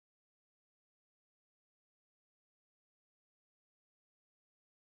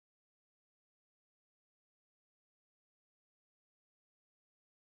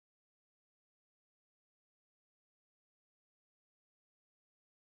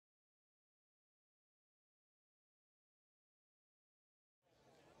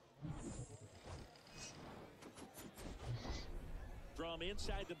from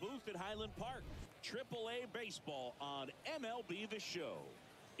inside the booth at Highland Park. AAA baseball on MLB The Show.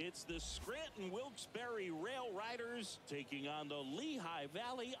 It's the Scranton Wilkes-Barre Railriders taking on the Lehigh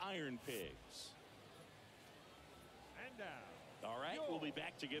Valley Iron Pigs. And now, all right, we'll be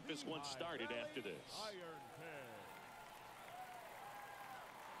back to get this one started Valley after this. Iron Pigs.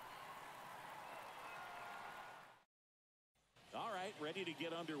 All right, ready to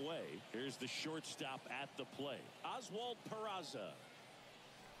get underway. Here's the shortstop at the plate, Oswald Peraza.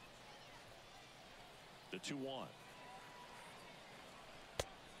 The 2-1.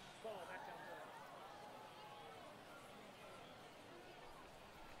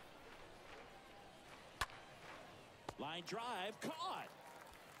 Line drive, caught.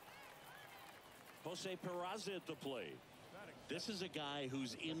 Jose Peraza at the plate. This is a guy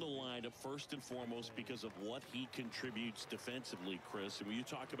who's in the lineup first and foremost because of what he contributes defensively, Chris. And when you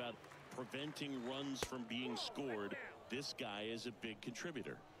talk about preventing runs from being scored, this guy is a big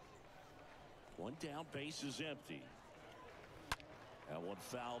contributor. One down, base is empty. That one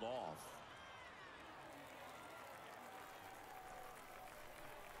fouled off.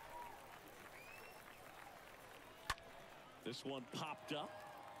 This one popped up.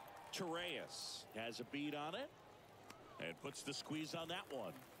 Torreyes has a beat on it and puts the squeeze on that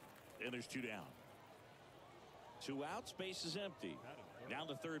one. And there's 2 down. 2 outs, base is empty. Now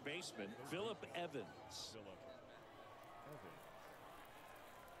the third baseman, Phillip Evans.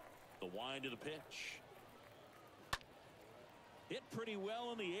 The wind of the pitch. Hit pretty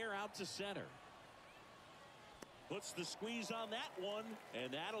well in the air out to center. Puts the squeeze on that one,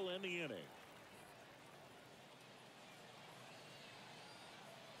 and that'll end the inning.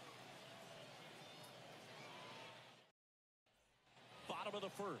 Bottom of the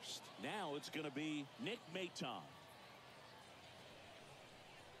first. Now it's going to be Nick Maton.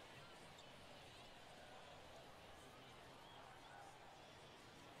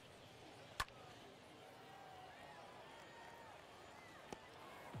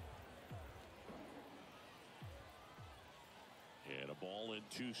 And a ball and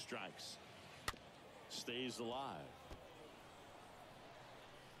 2 strikes. Stays alive.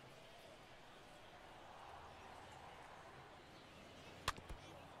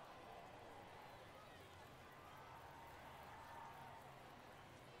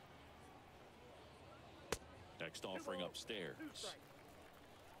 Next offering upstairs.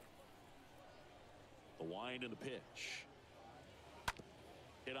 The wind and the pitch.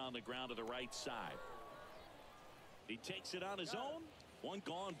 Hit on the ground to the right side. He takes it on his own. One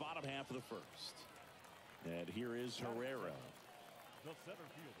gone, bottom half of the first. And here is Herrera. The center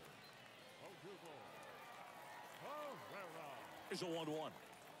fielder, Herrera. Here's a 1-1.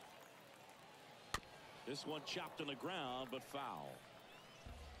 This one chopped on the ground, but foul.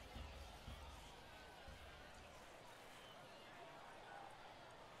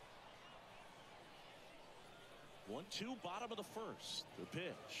 One-two, bottom of the first. The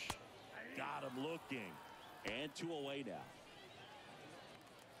pitch. Got him looking. And 2 away now.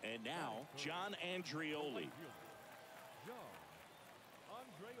 And now, John Andreoli. John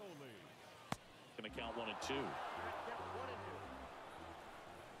Andreoli. Going to count 1 and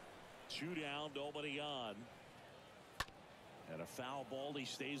 2. 2 down, nobody on. And a foul ball, he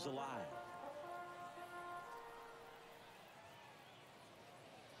stays alive.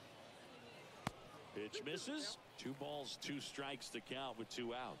 Pitch misses. 2 balls, 2 strikes to count with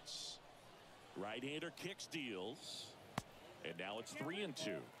 2 outs. Right-hander kicks, deals. And now it's 3 and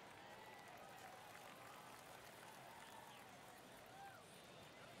 2.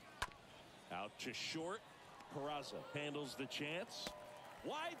 Out to short. Peraza handles the chance.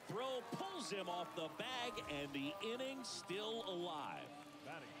 Wide throw pulls him off the bag, and the inning still alive.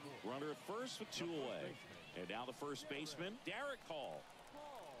 Runner at first with 2 away. And now the first baseman, Derek Hall.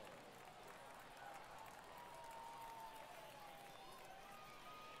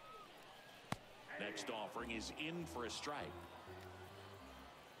 Next offering is in for a strike.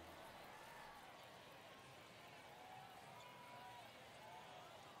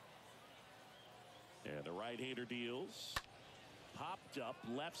 And the right-hander deals. Popped up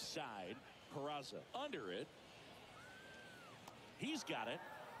left side. Peraza under it. He's got it.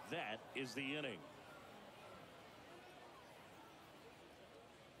 That is the inning.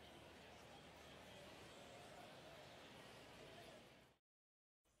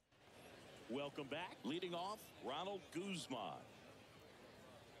 Welcome back. Leading off, Ronald Guzman.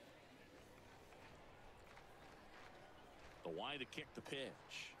 The wind to kick the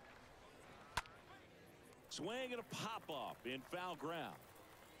pitch. Swing and a pop-up in foul ground.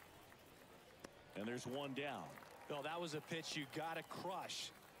 And there's 1 down. Well, that was a pitch you got to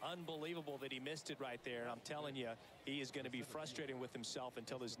crush. Unbelievable that he missed it right there. I'm telling you, he is going to be frustrated with himself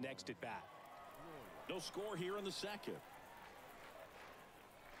until his next at bat. No score here in the second.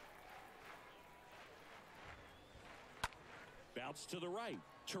 Bounce to the right.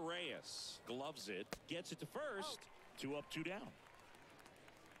 Torreyes gloves it, gets it to first. 2 up, 2 down.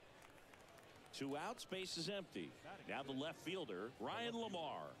 2 outs, base is empty. Now the left fielder, Ryan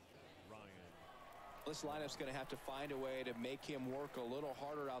Lamar. This lineup's going to have to find a way to make him work a little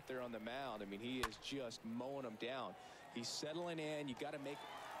harder out there on the mound. I mean, he is just mowing them down. He's settling in. You got to make.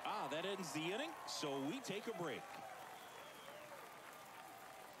 That ends the inning, so we take a break.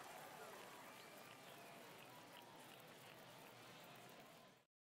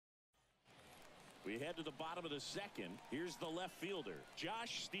 We head to the bottom of the second. Here's the left fielder,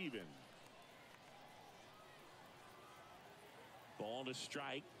 Josh Stevens. Ball to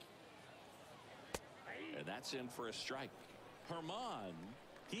strike. And that's in for a strike. Herman,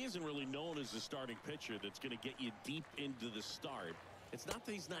 he isn't really known as the starting pitcher that's going to get you deep into the start. It's not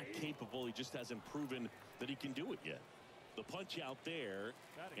that he's not capable. He just hasn't proven that he can do it yet. The punch out there,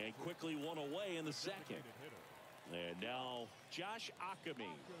 and quickly one away in the second. And now Josh Akami.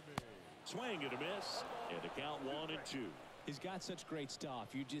 Swing and a miss, and the count 1-2. He's got such great stuff.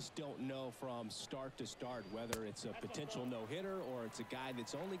 You just don't know from start to start whether it's a potential no-hitter or it's a guy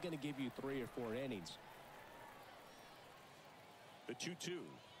that's only going to give you 3 or 4 innings. The 2-2.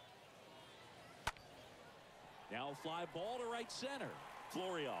 Now a fly ball to right center.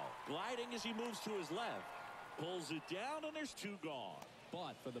 Florial gliding as he moves to his left. Pulls it down, and there's 2 gone.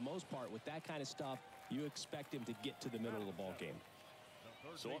 But for the most part, with that kind of stuff, you expect him to get to the middle of the ball game.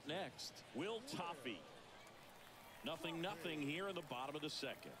 So up next, Will Toffey. 0-0 here in the bottom of the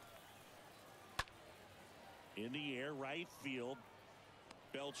second. In the air, right field.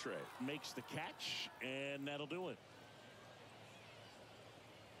 Beltre makes the catch, and that'll do it.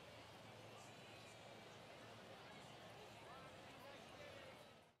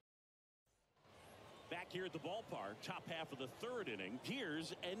 Back here at the ballpark, top half of the 3rd inning.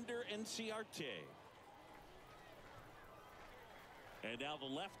 Here's Ender Enciarte. And now the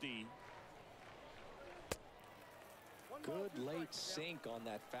lefty. Good late sink on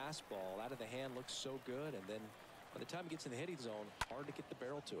that fastball. Out of the hand, looks so good. And then by the time it gets in the hitting zone, hard to get the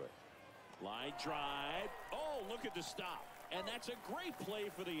barrel to it. Line drive. Oh, look at the stop. And that's a great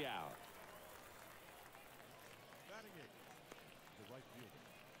play for the out. Batting it, the right fielder,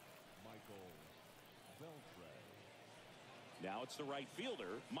 Michael Beltre. Now it's the right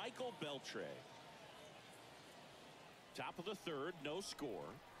fielder, Michael Beltre. Top of the 3rd, no score.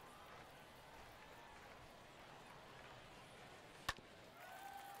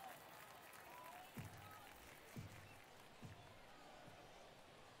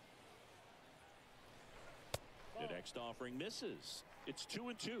 The next offering misses. It's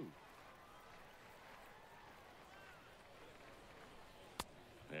 2-2.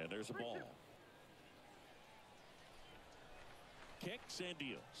 And there's a ball. Kicks and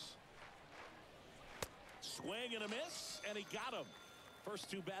deals. Swing and a miss, and he got him. First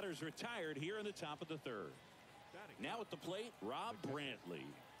 2 batters retired here in the top of the 3rd. Now at the plate, Rob Brantley.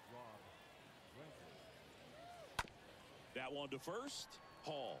 That one to first.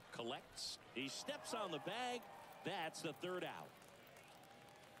 Hall collects. He steps on the bag. That's the 3rd out.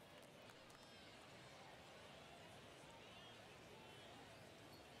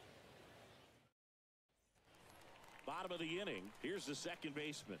 Bottom of the inning. Here's the second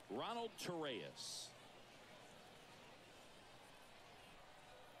baseman, Ronald Torreyes.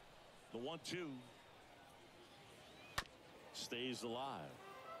 The 1-2 stays alive.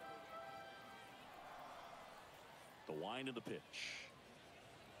 The wind of the pitch.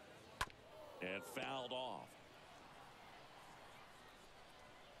 And fouled off.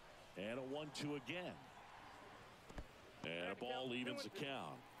 And a 1-2 again. And a ball evens the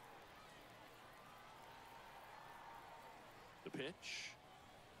count. The pitch.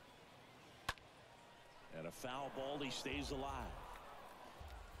 And a foul ball. He stays alive.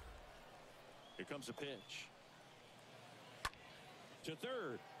 Here comes a pitch. To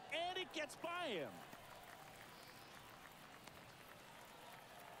 3rd. And it gets by him.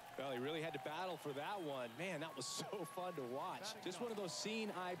 Well, he really had to battle for that one. Man, that was so fun to watch. Just one of those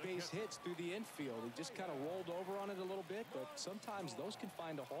seeing eye base hits through the infield. He just kind of rolled over on it a little bit, but sometimes those can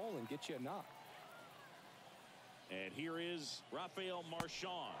find a hole and get you a knock. And here is Rafael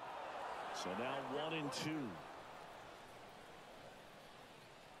Marchand. So now 1-2.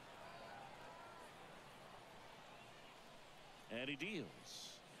 And he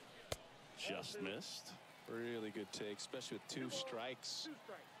deals. Just missed. Really good take, especially with 2 strikes.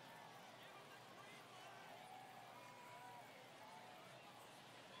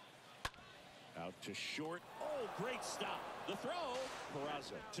 Out to short. Oh, great stop. The throw.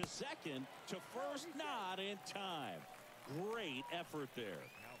 Peraza to second, to first, not in time. Great effort there.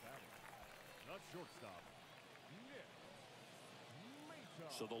 Now batting. The shortstop, Nick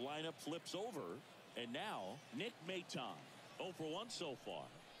Maton. So the lineup flips over, and now Nick Maton. 0 for 1 so far.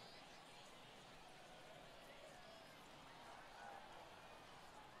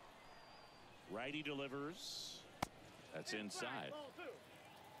 Righty delivers. That's inside.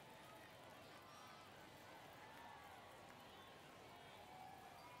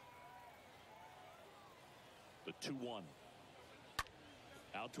 The 2-1.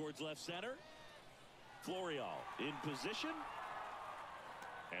 Out towards left center. Florial in position.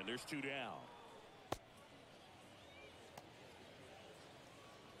 And there's 2 down.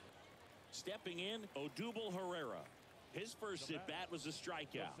 Stepping in, Odubel Herrera. His first at bat was a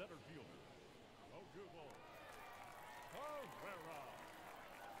strikeout. The center fielder, Odubel Herrera.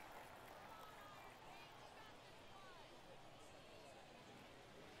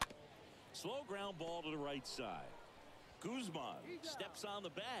 Slow ground ball to the right side. Guzman steps on the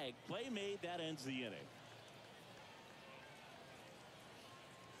bag. Play made. That ends the inning.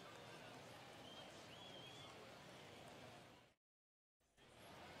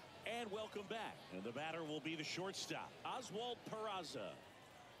 And welcome back. And the batter will be the shortstop, Oswald Peraza.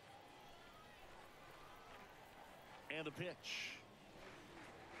 And the pitch.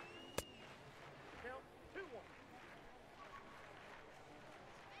 Count 2-1.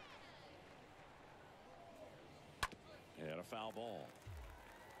 And a foul ball.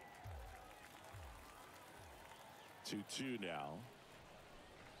 2-2 now.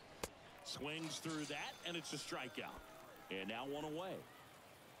 Swings through that, and it's a strikeout. And now 1 away.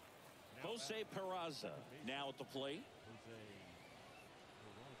 Jose Peraza now at the plate.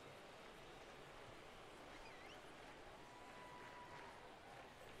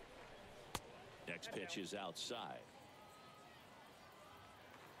 Next pitch is outside.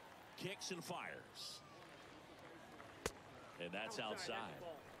 Kicks and fires. And that's outside.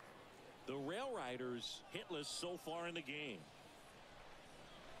 The Railriders hitless so far in the game.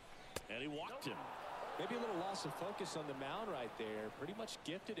 And he walked him. Maybe a little loss of focus on the mound right there. Pretty much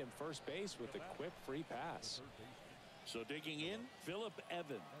gifted him first base with a quick free pass. So digging in, Phillip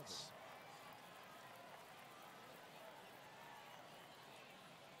Evans.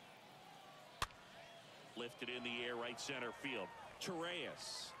 Lifted in the air, right center field.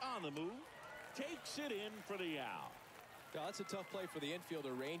 Torreyes on the move. Takes it in for the out. Now, that's a tough play for the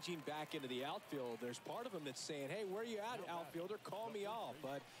infielder, ranging back into the outfield. There's part of him that's saying, hey, where are you at, outfielder? Call me off.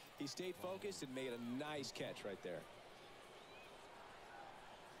 But he stayed focused and made a nice catch right there.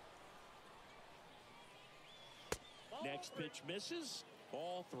 Next pitch misses.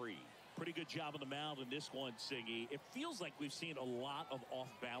 Ball 3. Pretty good job on the mound in this one, Siggy. It feels like we've seen a lot of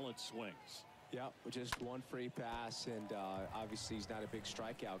off-balance swings. Yeah, with just one free pass, and obviously he's not a big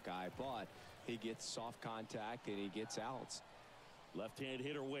strikeout guy, but he gets soft contact and he gets outs. Left-hand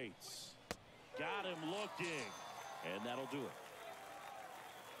hitter waits. Got him looking, and that'll do it.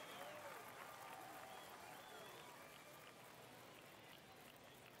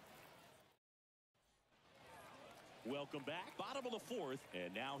 Welcome back. Bottom of the 4th,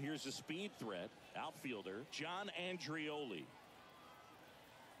 and now here's a speed threat. Outfielder John Andrioli.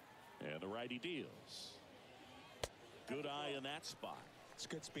 And the righty deals. Good eye in that spot. It's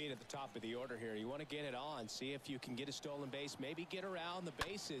good speed at the top of the order here. You want to get it on, see if you can get a stolen base, maybe get around the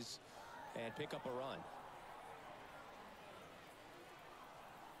bases and pick up a run.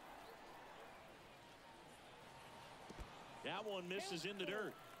 That one misses in the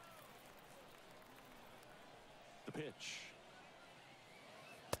dirt. The pitch.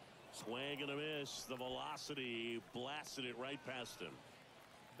 Swing and a miss. The velocity blasted it right past him.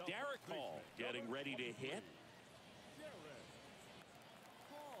 Derek Hall getting ready to hit.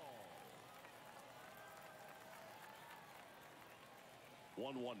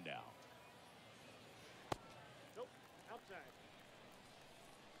 1-1 now. Nope, outside.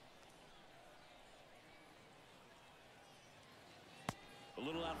 A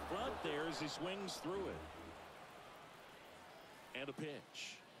little out front there as he swings through it. And a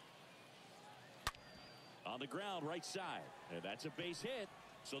pitch. On the ground, right side. And that's a base hit.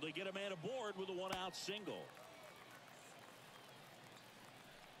 So they get a man aboard with a 1-out single.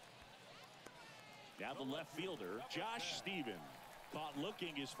 Now the left fielder, Josh Stephen, caught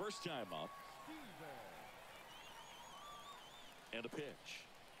looking his first time up. And a pitch.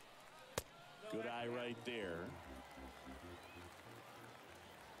 Good eye right there.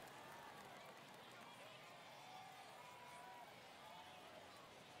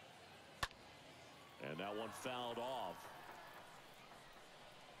 And that one fouled off.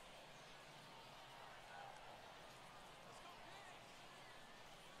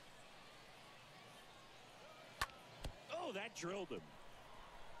 That drilled him.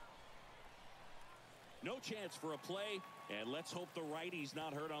 No chance for a play, and let's hope the righty's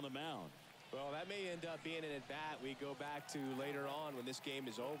not hurt on the mound. Well, that may end up being an at-bat we go back to later on when this game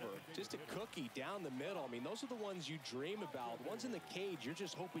is over. Just a cookie down the middle. I mean, those are the ones you dream about. Ones in the cage, you're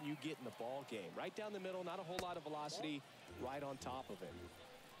just hoping you get in the ball game. Right down the middle, not a whole lot of velocity, right on top of it.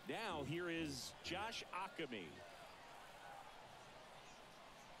 Now here is Josh Akami.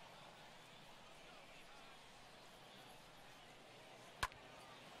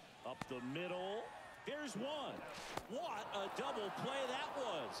 Up the middle. Here's one. What a double play that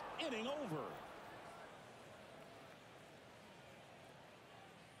was. Inning over.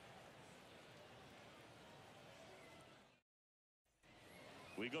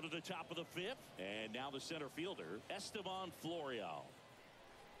 We go to the top of the fifth, and now the center fielder, Esteban Florial.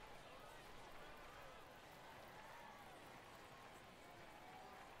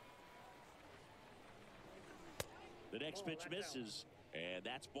 The next pitch misses, and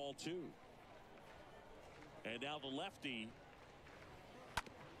that's ball two. And now the lefty.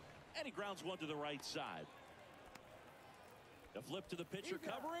 And he grounds one to the right side. The flip to the pitcher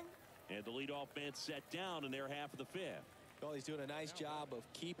covering. And the leadoff man set down in their half of the fifth. Well, he's doing a nice job of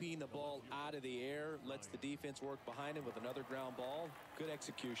keeping the ball out of the air. Lets the defense work behind him with another ground ball. Good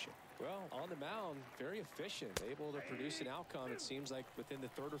execution. Well, on the mound, very efficient. Able to produce an outcome, it seems like, within the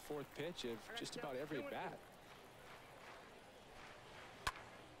third or fourth pitch of just about every at-bat.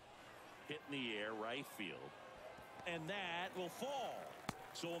 Hit in the air, right field. And that will fall.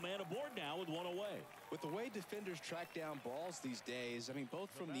 So a man aboard now with one away. With the way defenders track down balls these days, I mean, both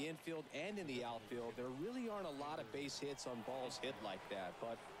from the infield and in the outfield, there really aren't a lot of base hits on balls hit like that.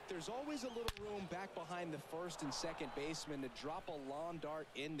 But there's always a little room back behind the first and second baseman to drop a lawn dart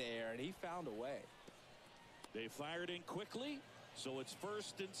in there, and he found a way. They fired in quickly, so it's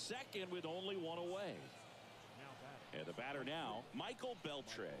first and second with only one away. And the batter now, Michael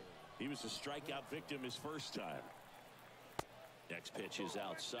Beltre. He was a strikeout victim his first time. Next pitch is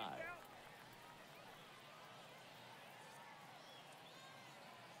outside.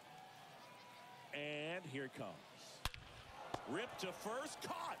 And here it comes. Ripped to first,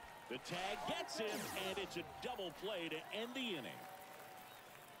 caught. The tag gets him, and it's a double play to end the inning.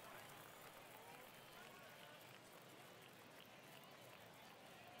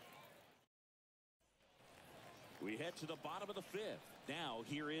 We head to the bottom of the fifth. Now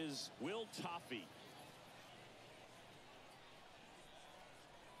here is Will Toffey.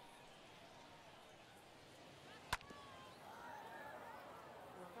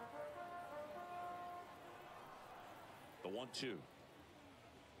 The 1-2. 2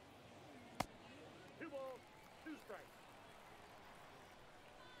 balls, 2 strikes.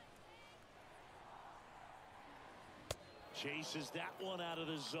 Chases that one out of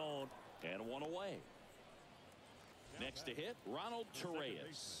the zone, and one away. Next to hit, Ronald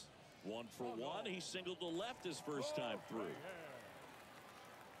Torreyes. 1 for 1. He singled to left his first time through.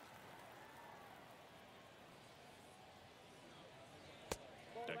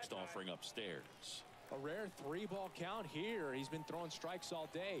 Next offering upstairs. A rare 3-ball count here. He's been throwing strikes all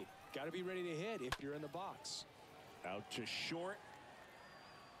day. Got to be ready to hit if you're in the box. Out to short.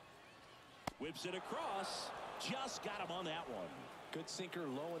 Whips it across. Just got him on that one. Good sinker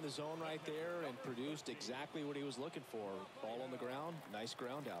low in the zone right there and produced exactly what he was looking for. Ball on the ground. Nice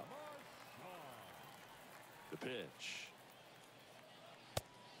ground out. The pitch.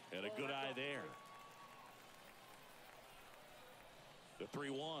 And a good eye there. The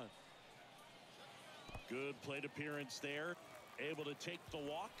 3-1. Good plate appearance there. Able to take the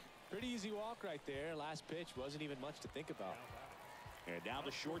walk. Pretty easy walk right there. Last pitch wasn't even much to think about. And now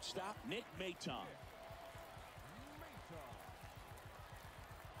the shortstop, Nick Maton.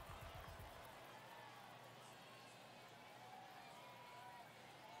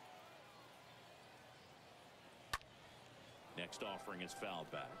 Next offering is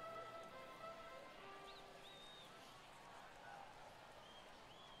fouled back.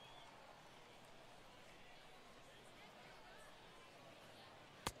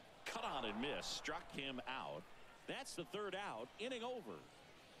 Cut on and miss. Struck him out. That's the third out. Inning over.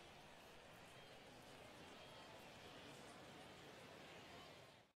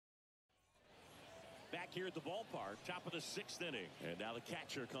 Back here at the ballpark, top of the 6th inning. And now the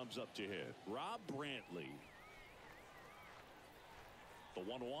catcher comes up to hit. Rob Brantley. The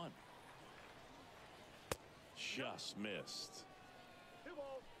 1-1. Just missed. 2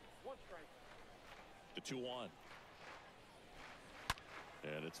 balls, 1 strike. The 2-1.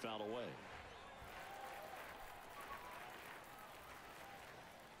 And it's fouled away.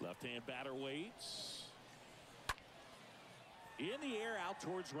 Left-hand batter waits. In the air out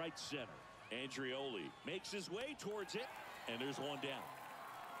towards right center. Andreoli makes his way towards it, And there's one down.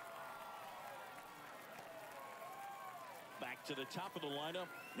 Back to the top of the lineup.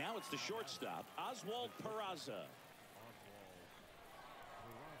 Now it's the shortstop, Oswald Peraza.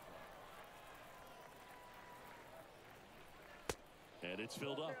 And it's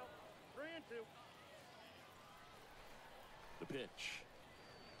filled up. 3-2. The pitch.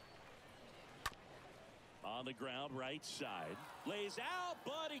 On the ground, right side. Lays out,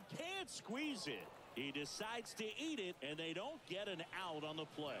 but he can't squeeze it. He decides to eat it, and they don't get an out on the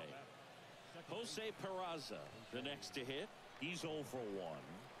play. Jose Peraza, the next to hit. He's 0 for 1.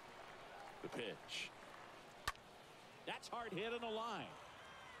 The pitch. That's hard hit on the line.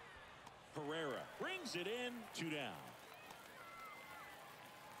 Herrera brings it in. 2 down.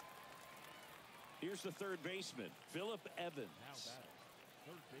 Here's the third baseman, Phillip Evans. Now batting,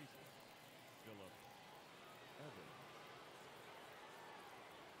 third baseman, Phillip Evans.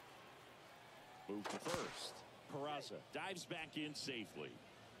 Move to first. Peraza dives back in safely.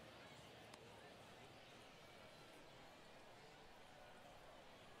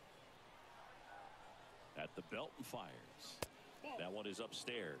 At the belt and fires. That one is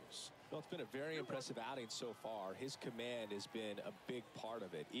upstairs. Well, it's been a very impressive outing so far. His command has been a big part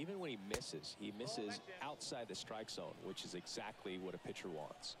of it. Even when he misses outside the strike zone, which is exactly what a pitcher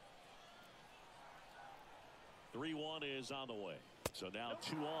wants. 3-1 is on the way. So now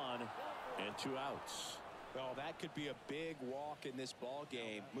 2 on and 2 outs. Well, that could be a big walk in this ball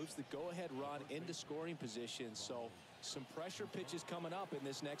game. Moves the go-ahead run into scoring position. So some pressure pitches coming up in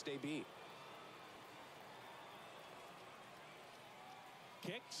this next AB.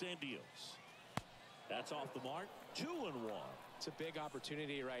 Kicks and deals. That's off the mark. 2-1. It's a big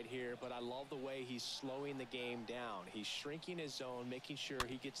opportunity right here, but I love the way he's slowing the game down. He's shrinking his zone, making sure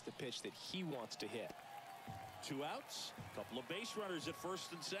he gets the pitch that he wants to hit. 2 outs. A couple of base runners at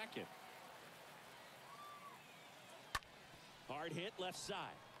first and second. Hard hit left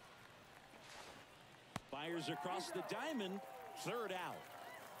side. Fires across the diamond. 3rd out.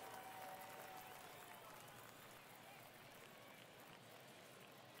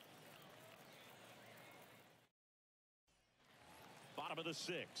 Bottom of the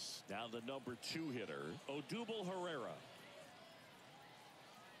 6th. Now the number 2 hitter, Odubel Herrera.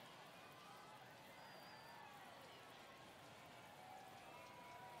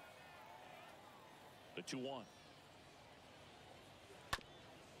 The 2-1.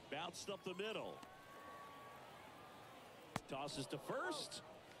 Bounced up the middle. Tosses to first.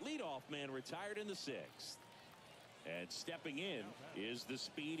 Leadoff man retired in the 6th. And stepping in is the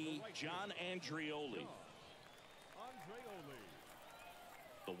speedy John Andreoli.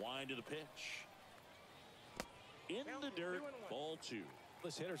 The wind of the pitch. In the dirt. Ball 2.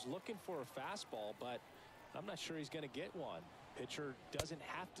 This hitter's looking for a fastball, but I'm not sure he's going to get one. Pitcher doesn't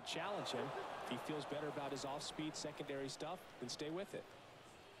have to challenge him. If he feels better about his off-speed secondary stuff, then stay with it.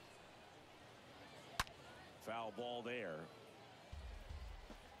 Foul ball there.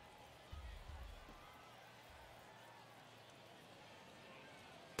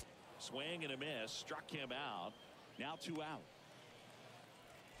 Swing and a miss. Struck him out. Now 2 out.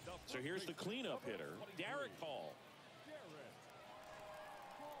 So here's the cleanup hitter, Derek Hall.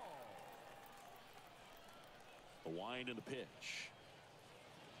 The wind of the pitch.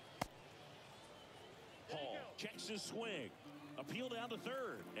 Hall checks his swing. Appeal down to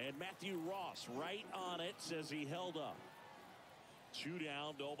 3rd. And Matthew Ross right on it, says he held up. 2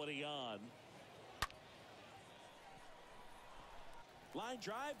 down, nobody on. Line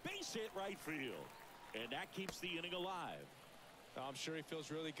drive, base hit right field. And that keeps the inning alive. I'm sure he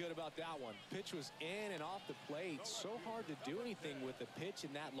feels really good about that one. Pitch was in and off the plate. So hard to do anything with the pitch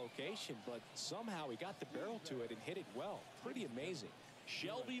in that location, but somehow he got the barrel to it and hit it well. Pretty amazing.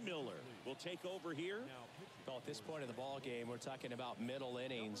 Shelby Miller will take over here. Well, at this point in the ball game, we're talking about middle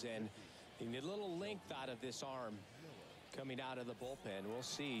innings, and you need a little length out of this arm coming out of the bullpen. We'll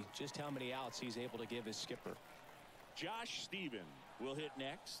see just how many outs he's able to give his skipper. Josh Stephen will hit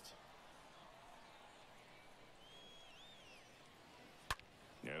next.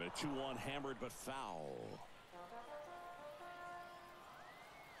 Yeah, the 2-1 hammered but foul.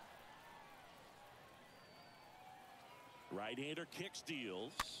 Right-hander kicks,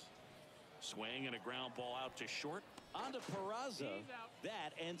 deals. Swing and a ground ball out to short. On to Peraza. That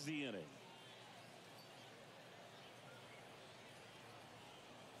ends the inning.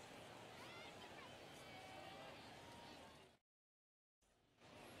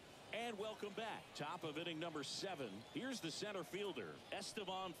 And welcome back. Top of inning number 7. Here's the center fielder,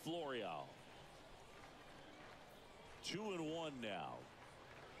 Estevan Florial. 2-1 now.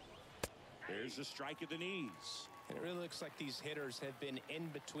 There's a strike at the knees. And it really looks like these hitters have been in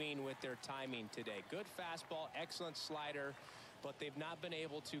between with their timing today. Good fastball, excellent slider, but they've not been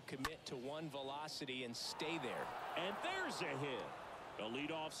able to commit to one velocity and stay there. And there's a hit. A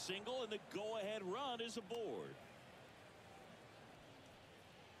leadoff single, and the go-ahead run is aboard.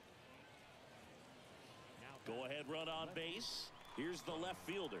 Go-ahead run on base. Here's the left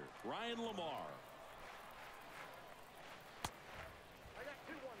fielder, Ryan Lamar. I got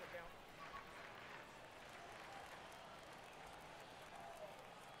 2-1 to count.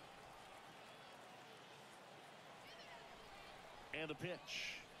 And the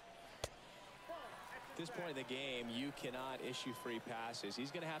pitch. At this point in the game, you cannot issue free passes. He's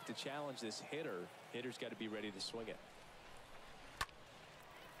going to have to challenge this hitter. Hitter's got to be ready to swing it.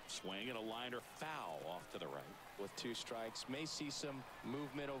 Swing and a liner foul off to the right. With 2 strikes, may see some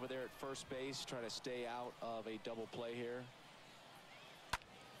movement over there at first base, trying to stay out of a double play here.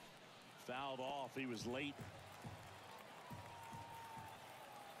 Fouled off. He was late.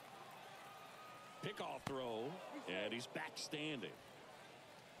 Pickoff throw, and he's back standing.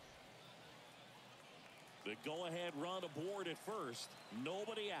 The go-ahead run aboard at first.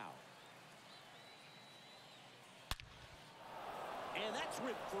 Nobody out. And that's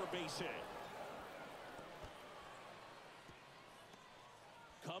ripped for a base hit.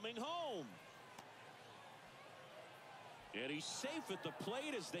 Coming home. And he's safe at the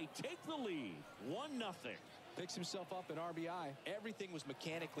plate as they take the lead. 1-0. Picks himself up an RBI. Everything was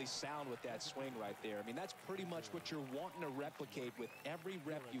mechanically sound with that swing right there. I mean, that's pretty much what you're wanting to replicate with every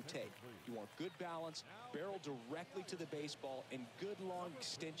rep you take. You want good balance, barrel directly to the baseball, and good long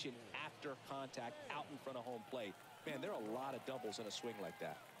extension after contact out in front of home plate. Man, there are a lot of doubles in a swing like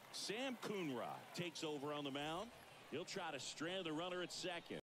that. Sam Coonrod takes over on the mound. He'll try to strand the runner at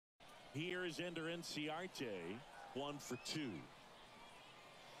second. Here is Ender Inciarte, 1 for 2.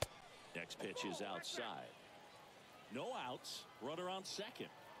 Next pitch is outside. No outs. Runner on second.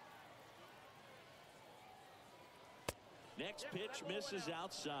 Next pitch misses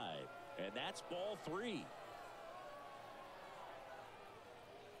outside. And that's ball 3.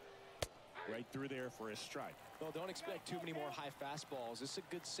 Right through there for a strike. Well, don't expect too many more high fastballs. This is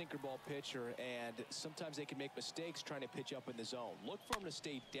a good sinker ball pitcher, and sometimes they can make mistakes trying to pitch up in the zone. Look for him to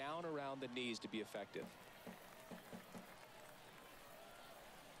stay down around the knees to be effective.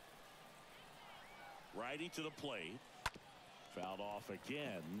 Righty to the plate. Fouled off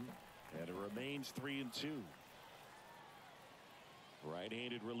again, and it remains 3-2.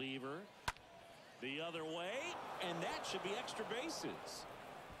 Right-handed reliever. The other way, and that should be extra bases.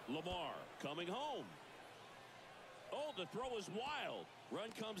 Lamar coming home. Oh, the throw is wild. Run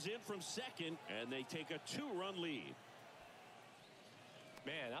comes in from second, and they take a 2-run lead.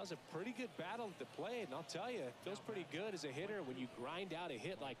 Man, that was a pretty good battle at the plate, and I'll tell you, it feels pretty good as a hitter when you grind out a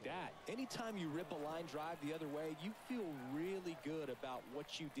hit like that. Anytime you rip a line drive the other way, you feel really good about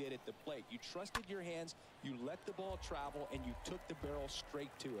what you did at the plate. You trusted your hands, you let the ball travel, and you took the barrel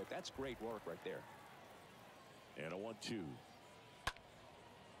straight to it. That's great work right there. And a 1-2.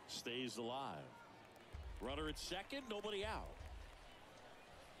 Stays alive. Runner at second, nobody out.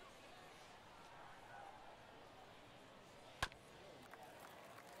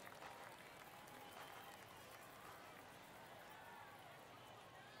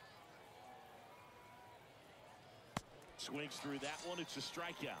 Swings through that one. It's a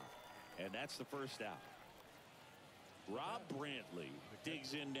strikeout. And that's the first out. Rob Brantley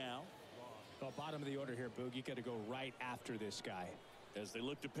digs in now. Well, bottom of the order here, Boog. You got to go right after this guy. As they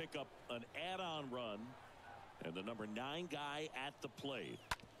look to pick up an add-on run. And the number 9 guy at the plate.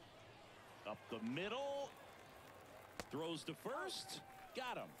 Up the middle. Throws to first.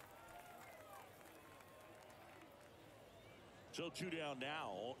 Got him. So 2 down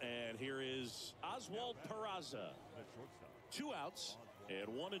now. And here is Oswald Peraza. 2 outs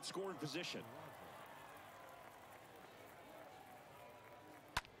and 1 in scoring position.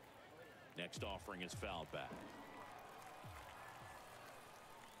 Next offering is fouled back.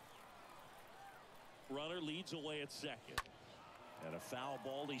 Runner leads away at second. And a foul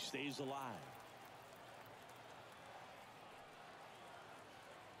ball. He stays alive.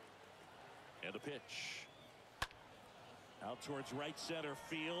 And the pitch. Out towards right center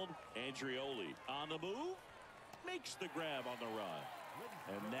field. Andrioli on the move. Makes the grab on the run.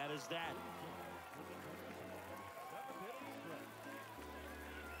 And that is that.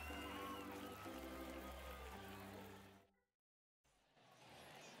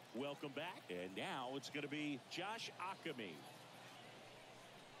 Welcome back. And now it's going to be Josh Ockamy.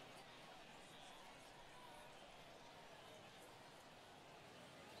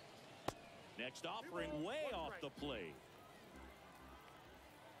 Next offering way off the plate.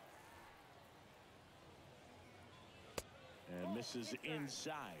 This is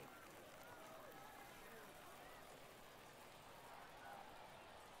inside.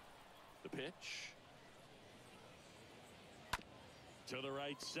 The pitch. To the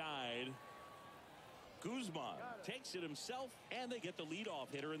right side. Guzman takes it himself, and they get the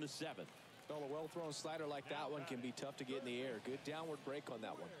leadoff hitter in the 7th. Well, a well-thrown slider like that one can be tough to get in the air. Good downward break on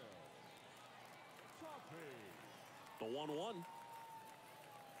that one. The 1-1.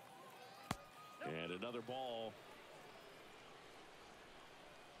 And another ball.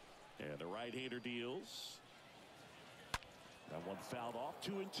 And the right-hander deals. That one fouled off.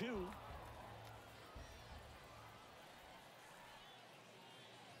 2-2.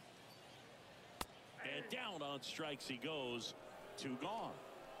 And down on strikes he goes. 2 gone.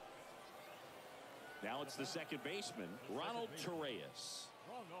 Now it's the second baseman, Ronald Torreyes.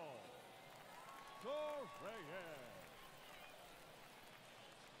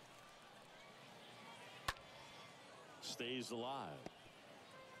 Stays alive.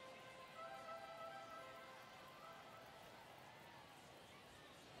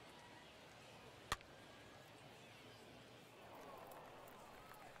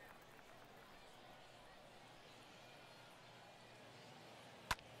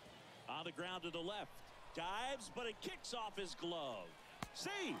 On the ground to the left. Dives, but it kicks off his glove. Save.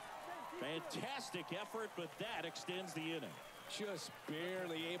 Fantastic effort, but that extends the inning. Just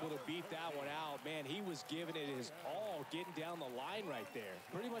barely able to beat that one out. Man, he was giving it his all, getting down the line right there.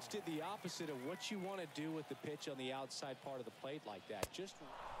 Pretty much did the opposite of what you want to do with the pitch on the outside part of the plate like that. Just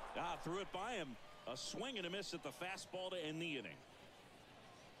threw it by him. A swing and a miss at the fastball to end the inning.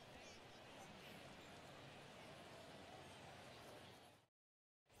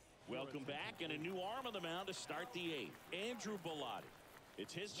 Welcome back, and a new arm on the mound to start the 8th. Andrew Bellotti.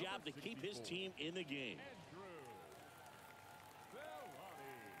 It's his job to keep his team in the game.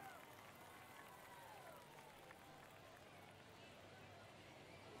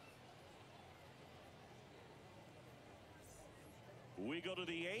 We go to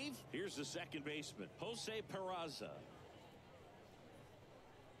the 8th. Here's the second baseman, Jose Peraza.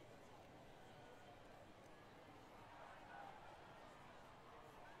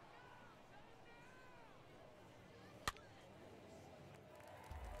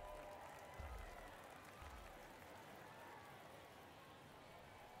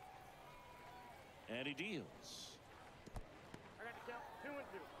 And he deals. I got to count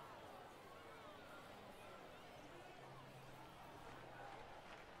 2-2.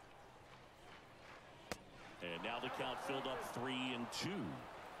 And now the count filled up 3-2.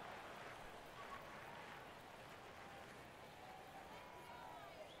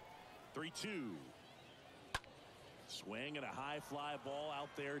 Three-two. Swing and a high fly ball out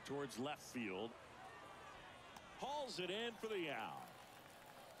there towards left field. Hauls it in for the out.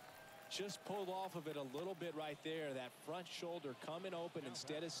 just pulled off of it a little bit right there. That front shoulder coming open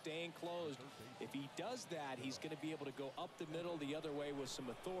instead of staying closed. If he does that, he's going to be able to go up the middle the other way with some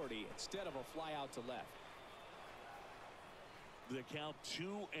authority instead of a fly out to left. The count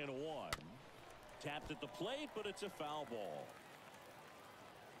 2-1. Tapped at the plate, but it's a foul ball.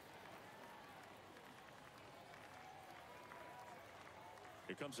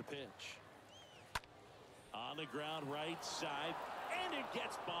 Here comes a pitch. On the ground right side, and it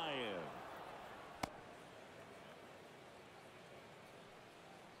gets by him.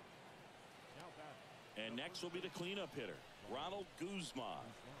 And next will be the cleanup hitter, Ronald Guzman.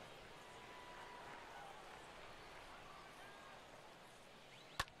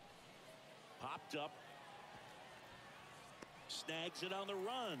 Popped up. Snags it on the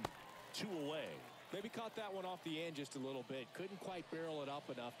run. 2 away. Maybe caught that one off the end just a little bit. Couldn't quite barrel it up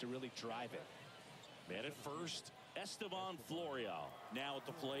enough to really drive it. Man at first, Esteban Florial now at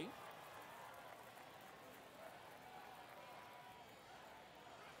the plate.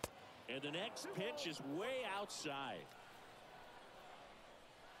 And the next pitch is way outside.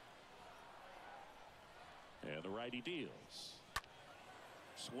 And the righty deals.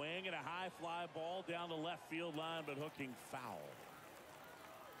 Swing and a high fly ball down the left field line, but hooking foul.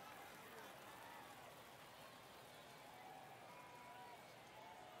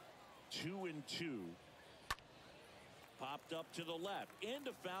 Two and two. Popped up to the left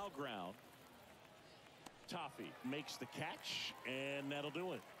into foul ground. Toffee makes the catch, and that'll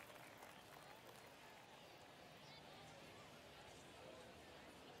do it.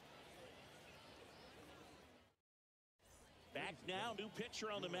 Back now, new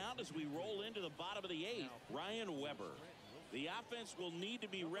pitcher on the mound as we roll into the bottom of the 8th, Ryan Weber. The offense will need to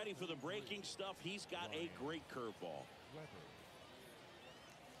be ready for the breaking stuff. He's got a great curveball.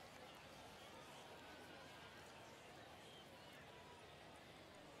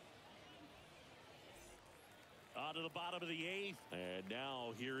 On to to the bottom of the 8th. And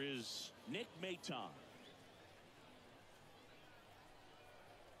now here is Nick Maton.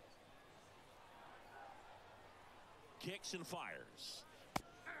 Kicks and fires.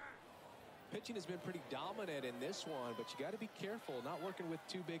 Pitching has been pretty dominant in this one, but you got to be careful not working with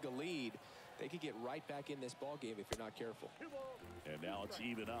too big a lead. They could get right back in this ball game if you're not careful. And now it's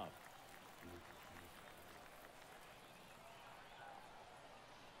even up.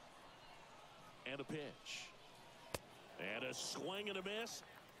 And a pitch. And a swing and a miss.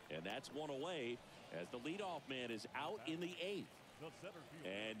 And that's one away as the leadoff man is out in the 8th.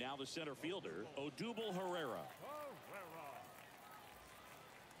 And now the center fielder, Odubel Herrera.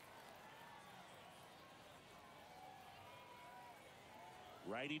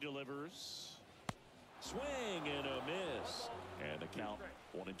 Righty delivers. Swing and a miss. And the count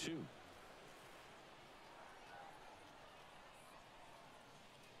 1-2.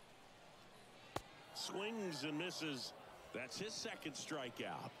 Swings and misses. That's his second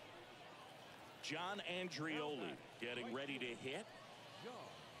strikeout. John Andreoli getting ready to hit. John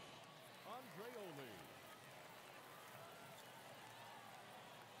Andreoli.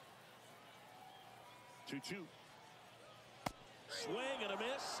 2-2. Swing and a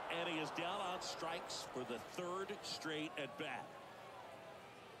miss, and he is down on strikes for the 3rd straight at bat.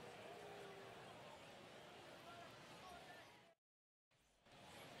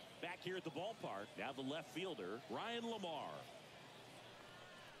 Back here at the ballpark, now the left fielder, Ryan Lamar.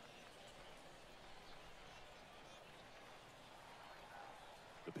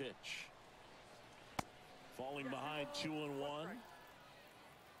 The pitch. Falling behind 2-1.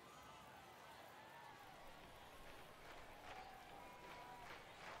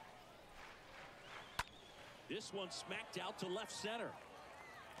 This one smacked out to left center.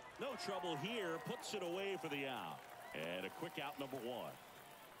 No trouble here. Puts it away for the out. And a quick out, number 1.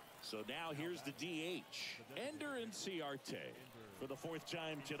 So now here's the DH, Ender Inciarte, for the 4th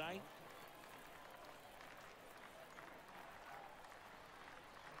time tonight.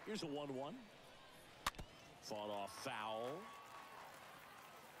 Here's a 1-1. Fought off foul.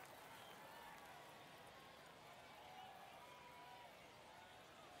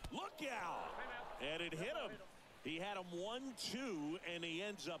 Look out! And it hit him. He had him 1-2, and he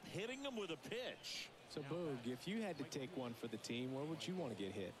ends up hitting him with a pitch. So, Boog, if you had to take one for the team, where would you want to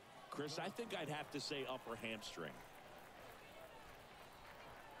get hit? Chris, I think I'd have to say upper hamstring.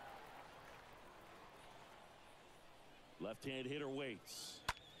 Left-hand hitter waits.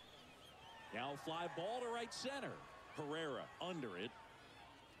 Now fly ball to right center. Herrera under it.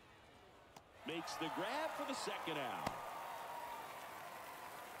 Makes the grab for the second out.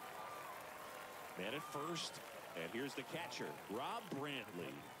 Man at first. And here's the catcher, Rob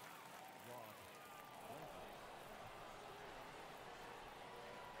Brantley.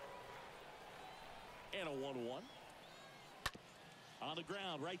 And a 1-1. On the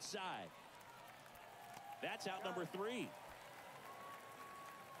ground, right side. That's out number 3.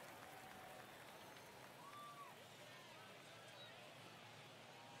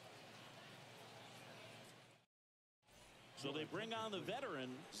 So they bring on the veteran,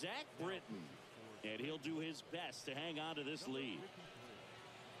 Zach Britton. And he'll do his best to hang on to this lead.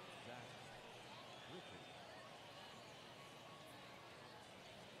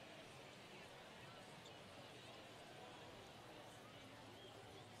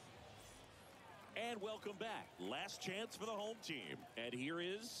 And welcome back. Last chance for the home team. And here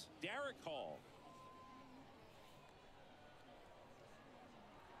is Derek Hall.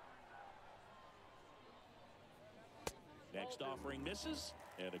 Next offering misses,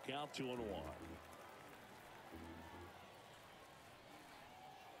 and a count 2-1.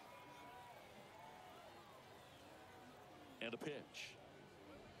 And a pitch.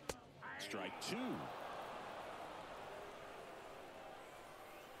 Strike 2.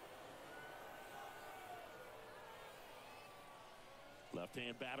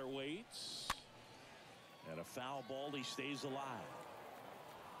 Left-hand batter waits. And a foul ball, he stays alive.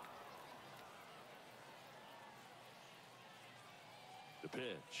 The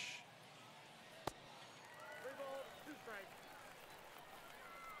pitch. 3 balls, 2 strikes.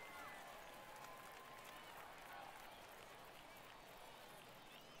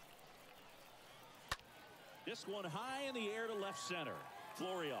 This one high in the air to left center.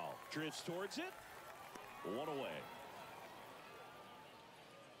 Florial drifts towards it. 1 away.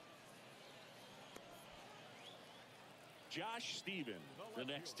 Josh Stevens, the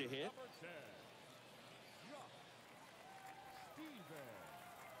next to hit.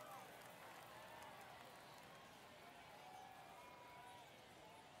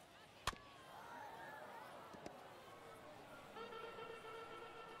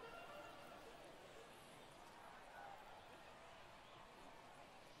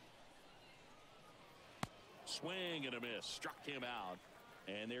 Swing and a miss. Struck him out.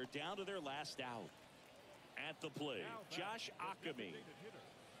 And they're down to their last out. At the plate, Josh Ockamy.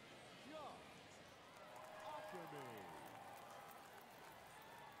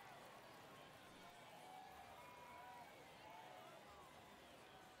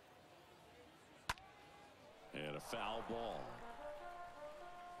 And a foul ball.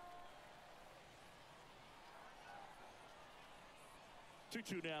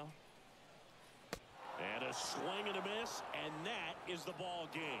 Two now. And a swing and a miss, and that is the ball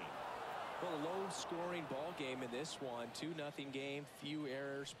game. Well, a low-scoring ball game in this one. 2-0 game, few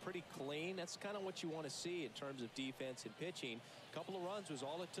errors, pretty clean. That's kind of what you want to see in terms of defense and pitching. A couple of runs was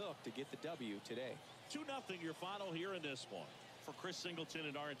all it took to get the W today. 2-0 your final here in this one. For Chris Singleton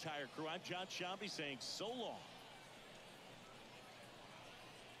and our entire crew, I'm John Shambi saying so long.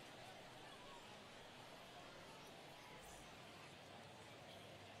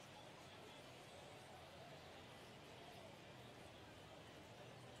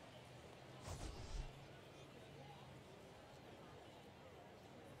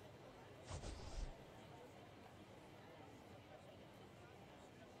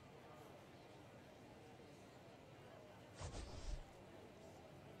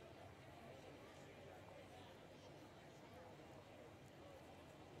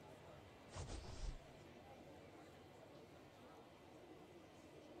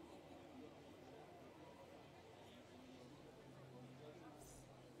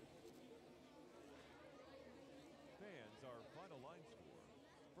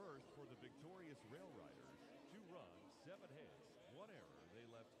 First, for the victorious Railriders, 2 runs, 7 hits, 1 error. They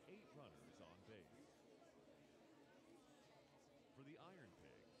left 8 runners on base. For the Iron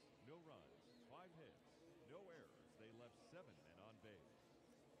Pigs, no runs, 5 hits, no errors. They left 7 men on base.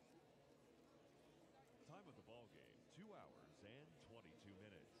 Time of the ball game, 2 hours and 22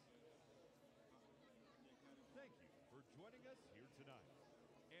 minutes. Thank you for joining us here tonight.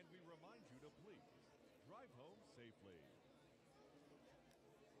 And we remind you to please drive home safely.